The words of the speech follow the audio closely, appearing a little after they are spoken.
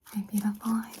Hey,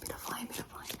 beautiful, hey, beautiful, hey,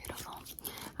 beautiful, hey, beautiful.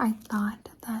 I thought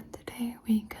that today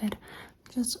we could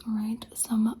just write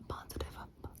some positive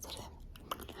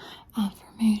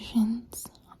affirmations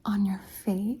on your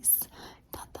face.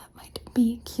 Thought that might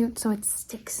be cute, so it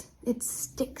sticks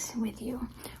with you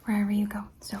wherever you go.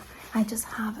 So I just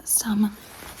have some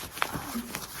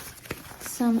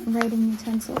writing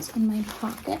utensils in my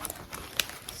pocket.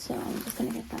 So I'm just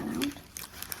gonna get that out.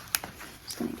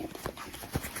 Just gonna get that out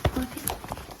of my pocket.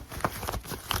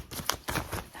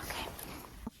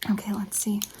 Okay, let's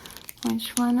see.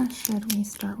 Which one should we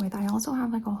start with? I also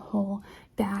have like a whole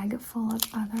bag full of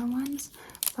other ones,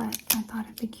 but I thought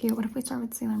it'd be cute. What if we start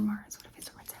with Sailor Mars?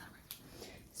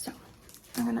 So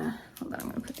I'm gonna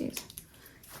put these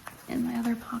in my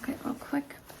other pocket real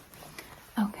quick.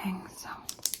 Okay, so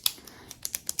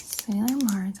Sailor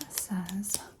Mars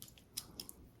says,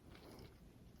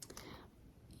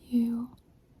 you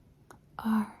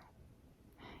are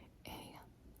a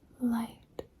light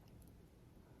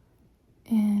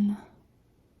in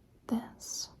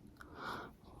this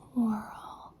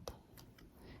world.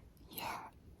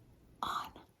 You're on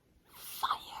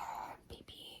fire,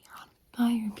 baby. You're on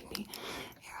fire, baby.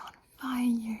 You're on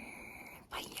fire.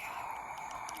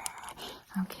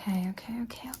 Okay.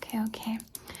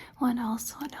 What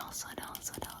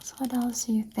else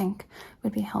do you think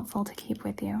would be helpful to keep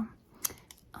with you?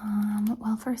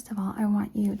 Well, first of all, I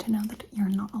want you to know that you're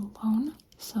not alone.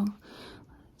 So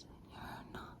you're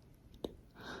not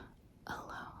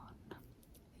alone.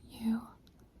 You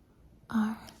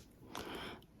are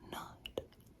not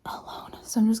alone.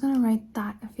 So I'm just gonna write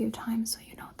that a few times so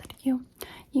you know that you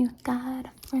got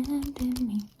a friend in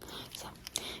me. So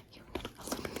you're not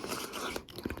alone.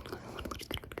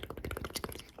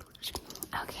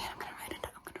 Okay, I'm gonna write it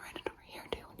over here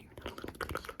too.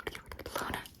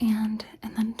 And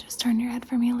then just turn your head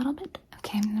for me a little bit.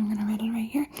 Okay, I'm gonna write it right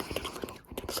here.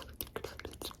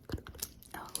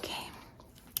 Okay.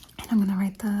 And I'm gonna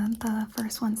write the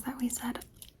first ones that we said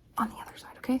on the other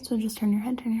side, okay? So just turn your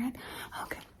head.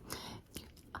 Okay. You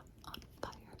are on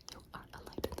fire. You are a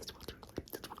light in this world.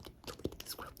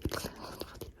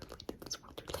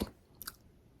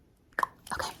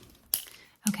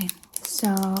 Okay.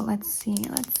 So let's see.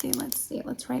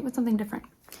 Let's write with something different.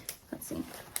 Let's see.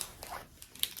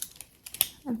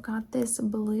 I've got this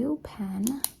blue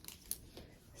pen.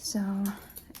 So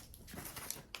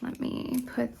let me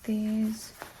put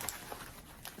these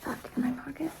back in my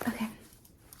pocket. Okay.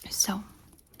 So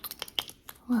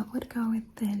what would go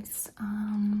with this?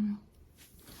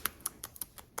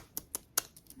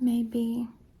 Maybe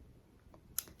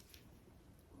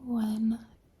when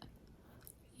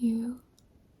you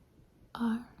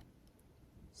are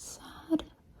sad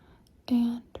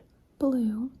and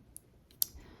blue,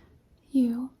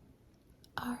 you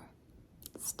are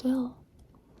still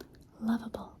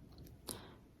lovable.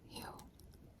 You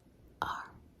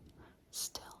are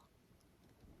still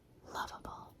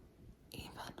lovable,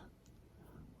 even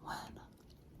when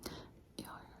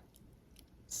you're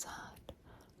sad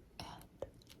and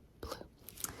blue.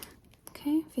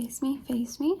 Okay, face me. Okay.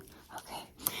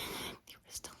 You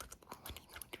are still lovable even when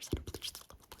you're sad and blue. You're still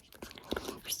lovable even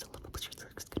when you're still lovable. You're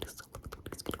still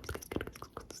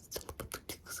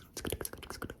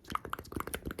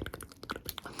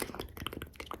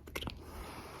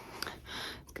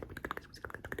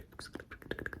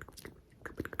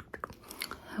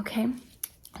okay, and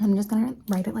I'm just gonna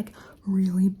write it like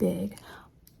really big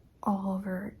all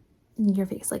over your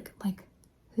face, like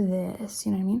this,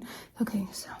 you know what I mean? Okay,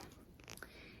 so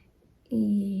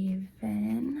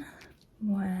even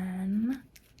when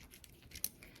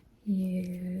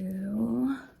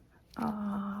you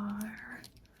are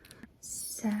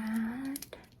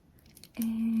sad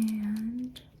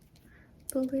and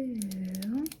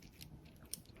blue,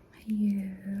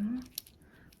 you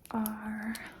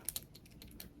are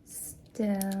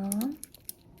still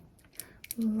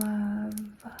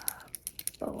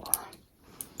lovable.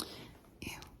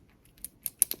 You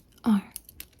are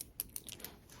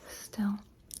still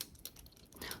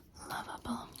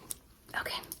lovable.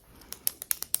 Okay.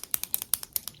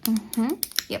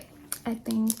 Yep. I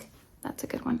think that's a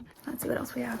good one. Let's see what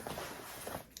else we have.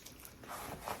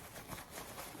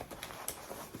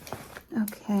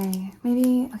 Okay,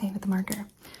 maybe, okay, with the marker.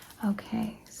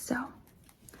 Okay, so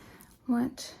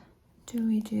what do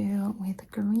we do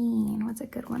with green? What's a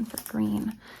good one for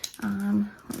green?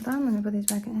 Hold on, let me put these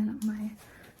back in my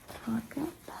pocket.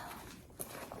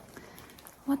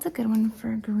 What's a good one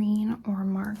for green or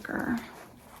marker?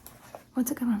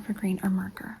 What's a good one for green or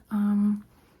marker?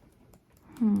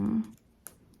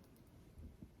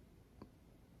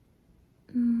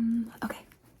 Okay.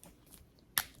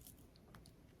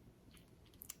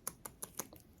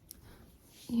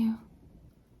 You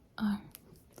are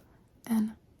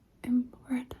an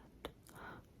important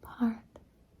part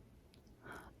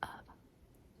of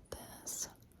this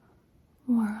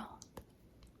world.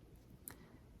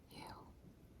 You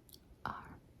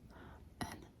are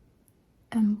an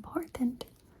important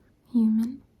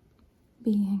human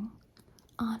being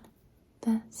on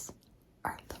this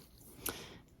earth.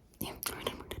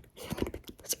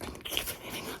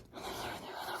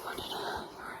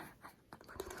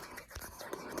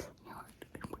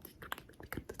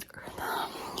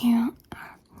 You are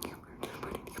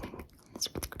an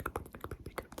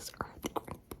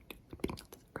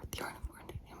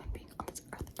important human being on this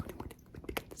earth.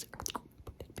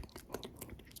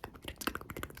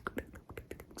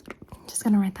 You just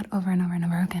gonna write that over and over and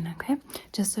over again, okay?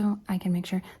 Just so I can make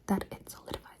sure that it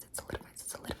solidifies, it solidifies, it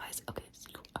solidifies. Okay.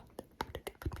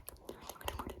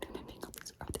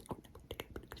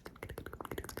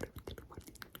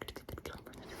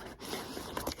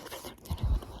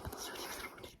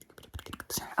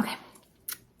 Okay.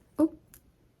 Oh,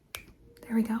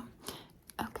 there we go.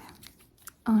 Okay.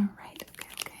 All right.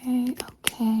 Okay.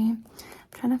 I'm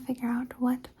trying to figure out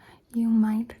what you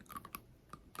might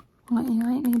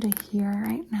need to hear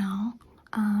right now.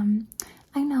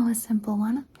 I know a simple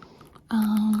one.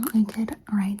 I could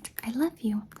write I love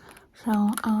you.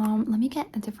 So let me get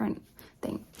a different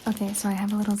thing. Okay, so I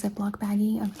have a little Ziploc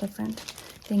baggie of different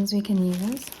things we can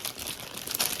use.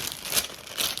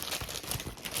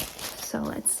 So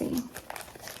let's see.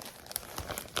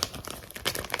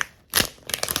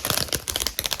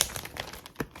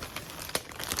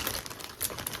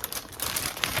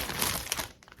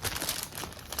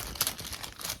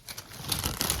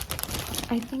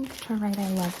 I think to write I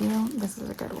love you, this is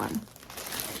a good one.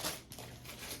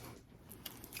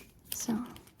 So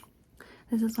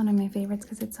this is one of my favorites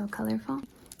because it's so colorful.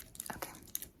 Okay.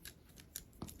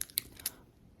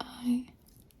 I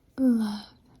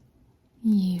love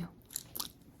you.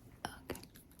 Okay.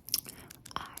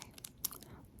 I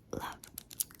love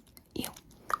you.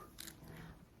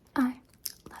 I love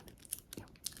you.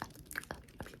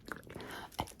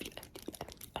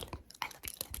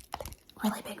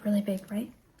 Really big,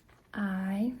 right?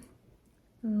 I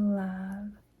love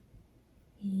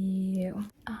you.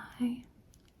 I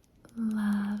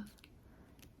love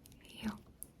you.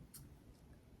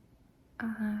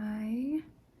 I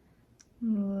love you. I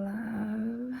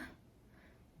love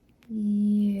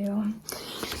you.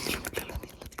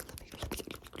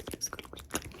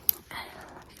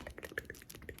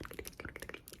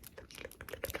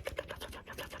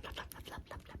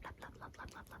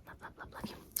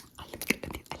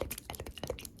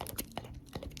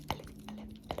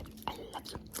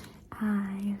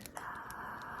 Okay.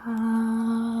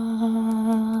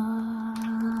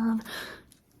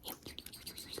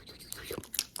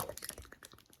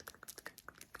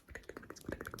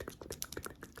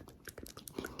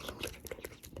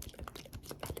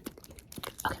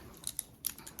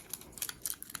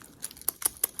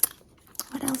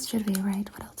 What else should we write?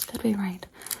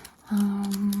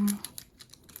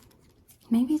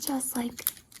 Maybe just like,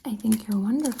 I think you're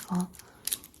wonderful.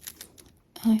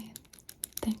 I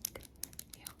think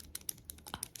you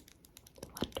are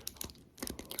wonderful.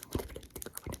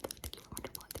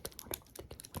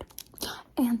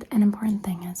 And an important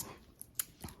thing is,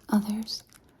 others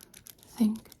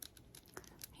think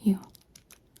you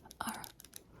are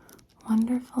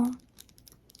wonderful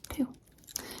too.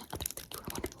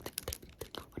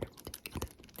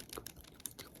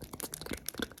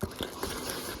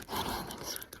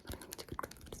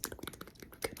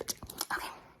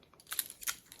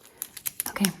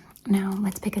 Okay, now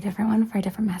let's pick a different one for a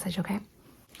different message, okay?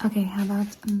 Okay, how about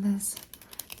this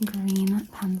green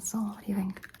pencil? What do you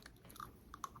think?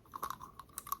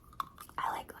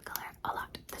 I like the color a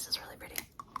lot. This is really pretty.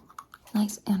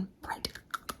 Nice and bright.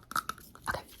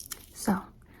 Okay, so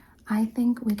I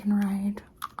think we can write,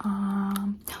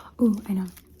 ooh, I know.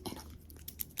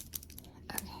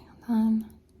 Okay,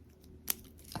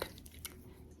 okay.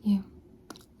 You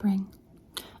bring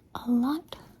a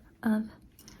lot of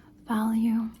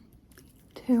value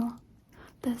to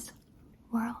this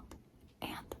world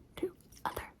and to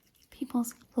other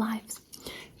people's lives.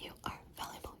 You are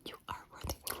valuable. You are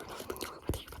worthy. You are valuable. You are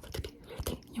worthy. You are valuable. You are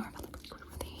valuable. You are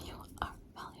worthy. You are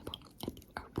valuable. And you are worthy. You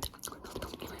are valuable. You are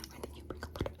worthy. You bring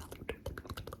a lot of value to the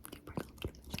world. You bring a lot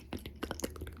of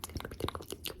value.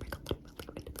 You bring a lot of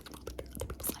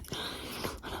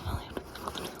value to other people's lives.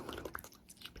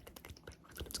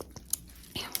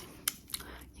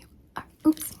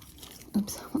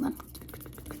 Oops, hold on.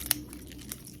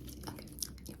 Okay, you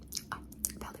are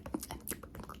valuable.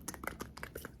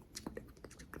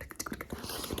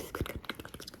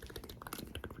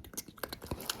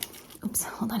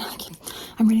 this. Hold on,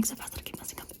 I'm reading so fast that I keep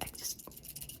messing up. I'm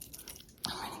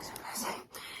reading so fast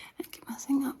I keep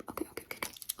messing up. Okay.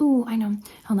 Ooh, I know.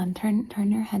 Hold on,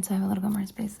 turn your head so I have a little bit more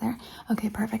space there. Okay,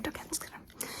 perfect. Okay, I'm just gonna.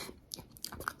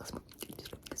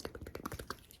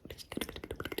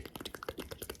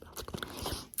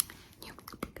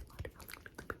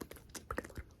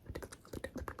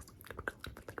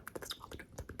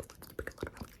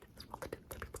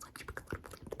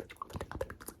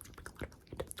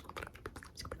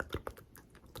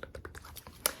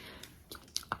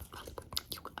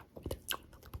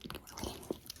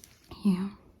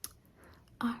 You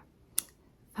are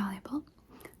valuable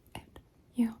and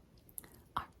you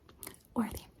are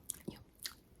worthy. You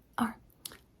are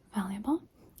valuable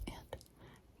and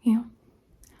you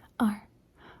are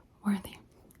worthy.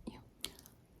 You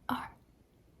are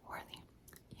worthy.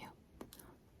 You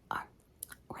are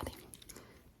worthy.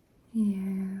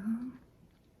 You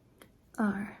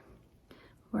are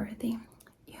worthy.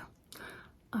 You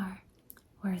are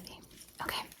worthy.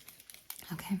 Okay.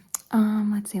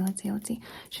 Let's see.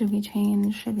 Should we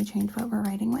change what we're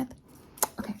writing with?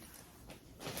 Okay.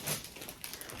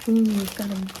 Ooh, we've got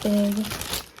a big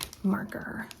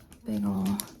marker. Big ol'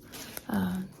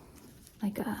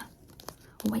 like a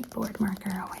whiteboard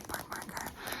marker,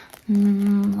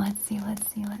 Let's see.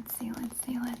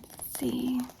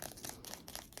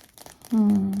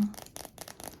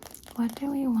 What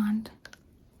do we want?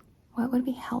 What would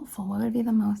be helpful? What would be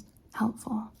the most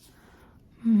helpful?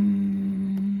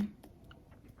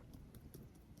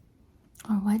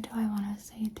 Or what do I want to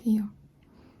say to you?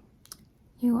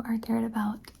 You are cared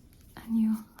about and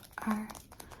you are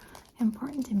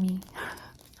important to me.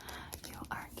 You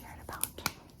are cared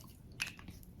about.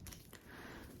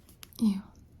 You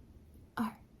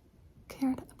are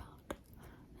cared about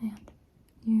and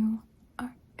you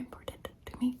are important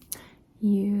to me.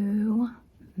 You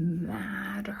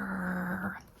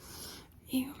matter.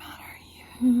 You matter.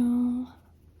 You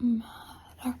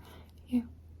matter. You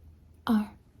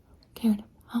are cared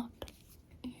about.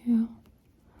 You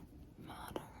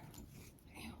matter.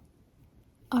 You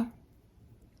are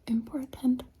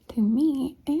important to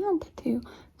me and to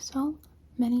so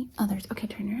many others. Okay,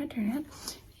 turn your head.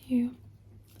 You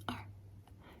are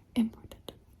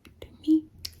important to me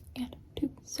and to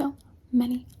so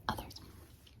many others.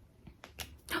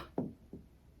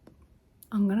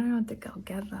 I'm gonna have to go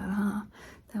get that, huh?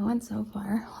 That went so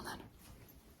far. Hold on.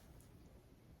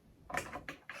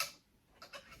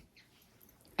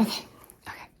 Okay.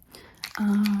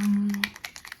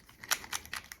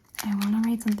 I want to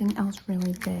write something else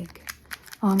really big.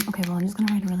 Okay, well, I'm just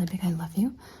gonna write really big. I love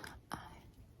you. I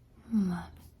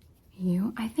love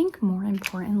you. I think more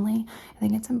importantly, I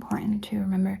think it's important to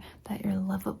remember that you're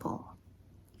lovable,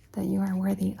 that you are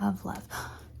worthy of love.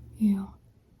 You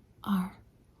are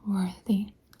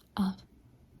worthy of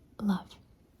love.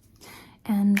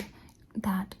 And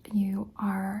that you're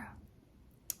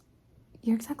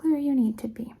exactly where you need to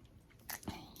be.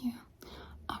 You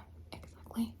are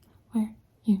exactly where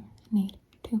you need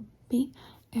to be,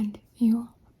 and you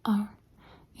are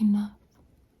enough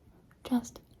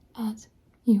just as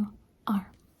you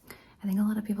are. I think a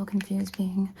lot of people confuse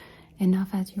being enough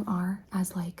as you are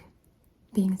as like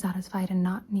being satisfied and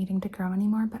not needing to grow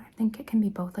anymore, but I think it can be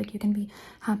both. Like you can be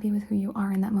happy with who you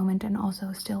are in that moment and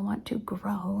also still want to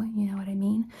grow, you know what I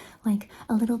mean? Like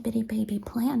a little bitty baby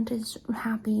plant is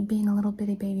happy being a little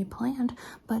bitty baby plant,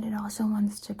 but it also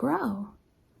wants to grow,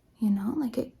 you know?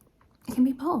 Like it can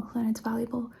be both and it's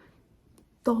valuable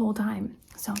the whole time.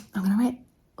 So I'm gonna write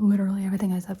literally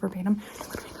everything I said verbatim.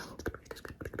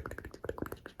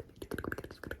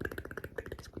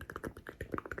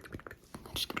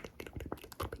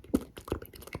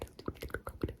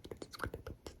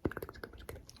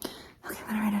 Okay,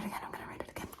 I'm gonna write it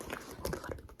again.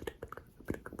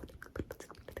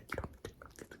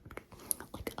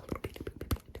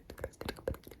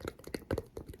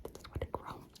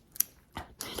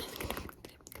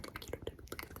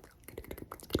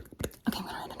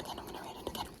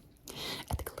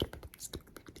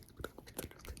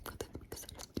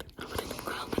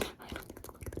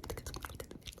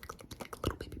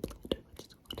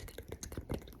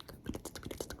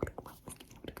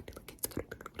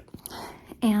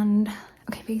 And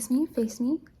okay, face me.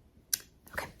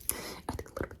 Okay.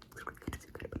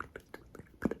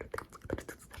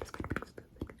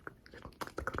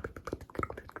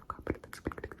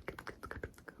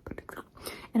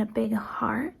 And a big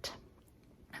heart.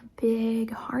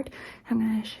 I'm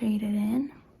gonna shade it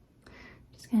in.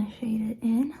 Just gonna shade it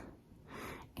in.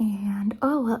 And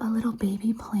oh, a little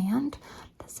baby plant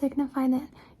to signify that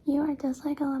you are just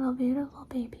like a little beautiful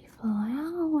baby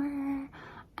flower.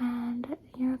 and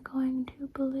you're going to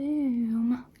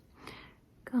bloom.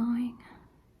 Going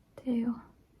to,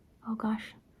 oh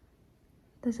gosh,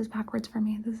 this is backwards for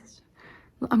me.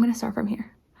 I'm gonna start from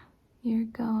here. You're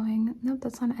going, nope,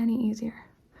 that's not any easier.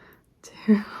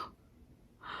 To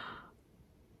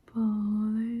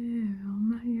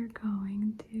bloom, you're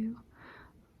going to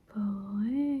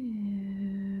bloom.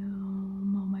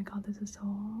 Oh my god, this is so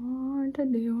hard to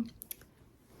do.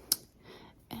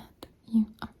 And you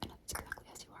are enough exactly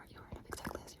as you are. You are enough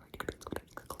exactly as you are.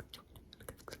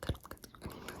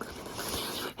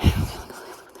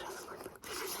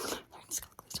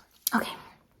 Okay.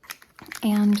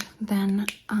 And then,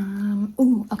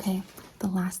 okay. The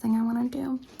last thing I want to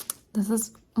do, this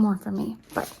is more for me,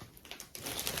 but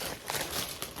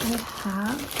I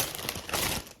have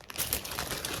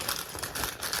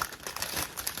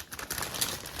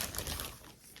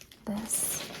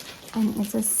this, and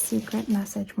it's a secret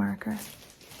message marker.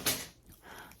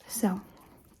 So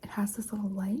it has this little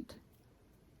light.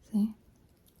 See?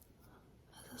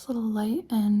 It has this little light,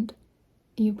 and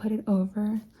you put it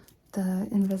over the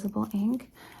invisible ink,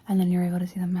 and then you're able to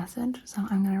see the message. So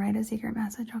I'm gonna write a secret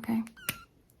message, okay?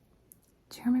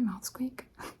 Do you hear my mouth squeak?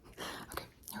 Okay,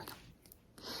 here we go.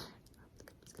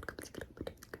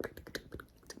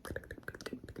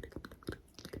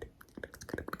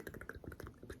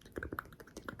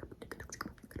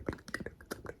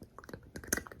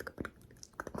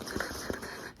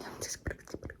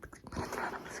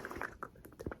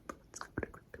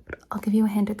 I'll give you a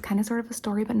hint. It's kind of sort of a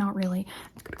story, but not really.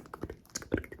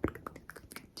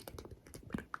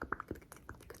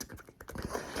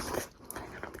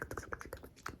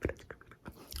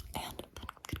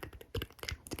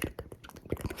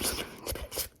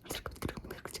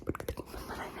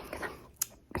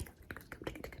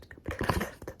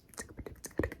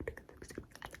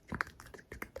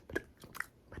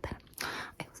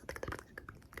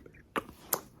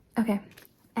 Okay,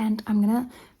 and I'm gonna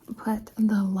put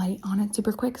the light on it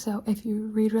super quick, so if you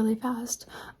read really fast,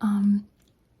 it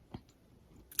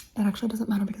actually doesn't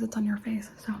matter because it's on your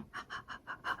face. So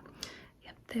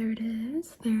yep, there it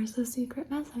is. There's the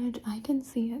secret message. I can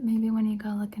see it. Maybe when you go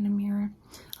look in a mirror,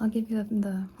 I'll give you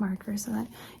the marker so that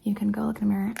you can go look in a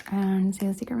mirror and see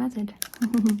the secret message.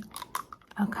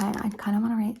 Okay, I kind of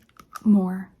want to write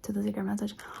more to the secret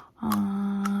message.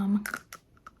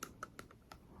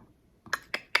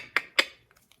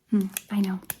 I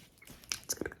know.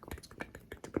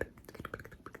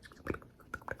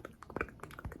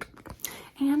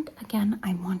 And again,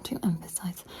 I want to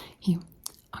emphasize you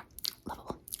are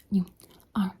lovable. You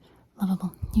are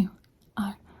lovable. You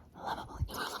are lovable.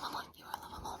 You are lovable. You are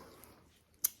lovable.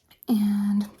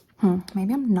 And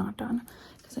maybe I'm not done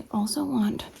because I also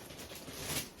want,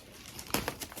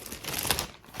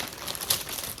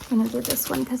 I'm gonna do this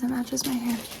one because it matches my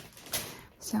hair.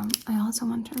 So I also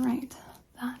want to write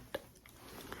that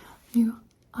you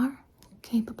are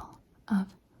capable of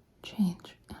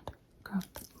change and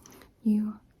growth.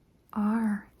 You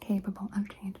are capable of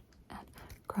change and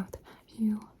growth.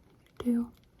 You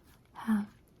do have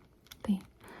the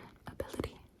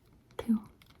ability to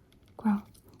grow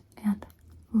and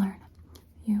learn.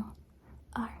 You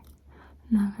are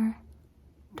never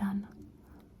done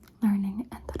learning,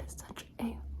 and that is such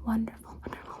a wonderful,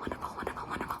 wonderful, wonderful, wonderful,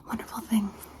 wonderful, wonderful thing.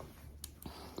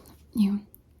 You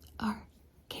are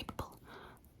capable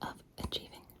of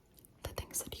achieving the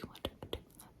things that you want to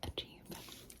achieve.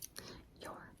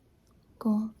 Your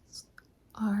goals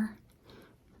are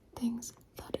things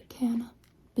that can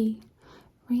be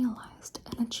realized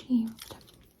and achieved.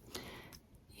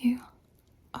 You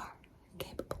are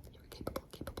capable. You're capable,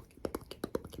 capable, capable,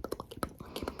 capable, capable, capable,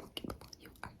 capable, capable. You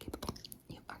are capable.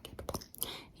 You are capable.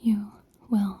 You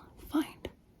will find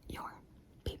your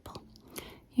people.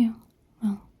 You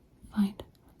will find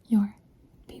your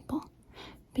people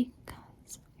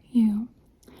because you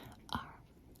are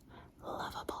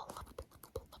lovable, lovable,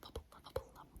 lovable, lovable, lovable,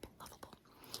 lovable,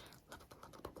 lovable,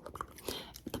 lovable, lovable.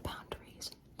 The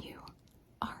boundaries you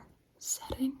are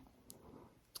setting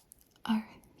are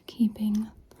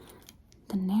keeping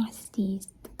the nasties,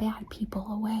 the bad people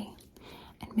away,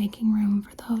 and making room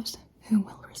for those who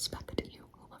will respect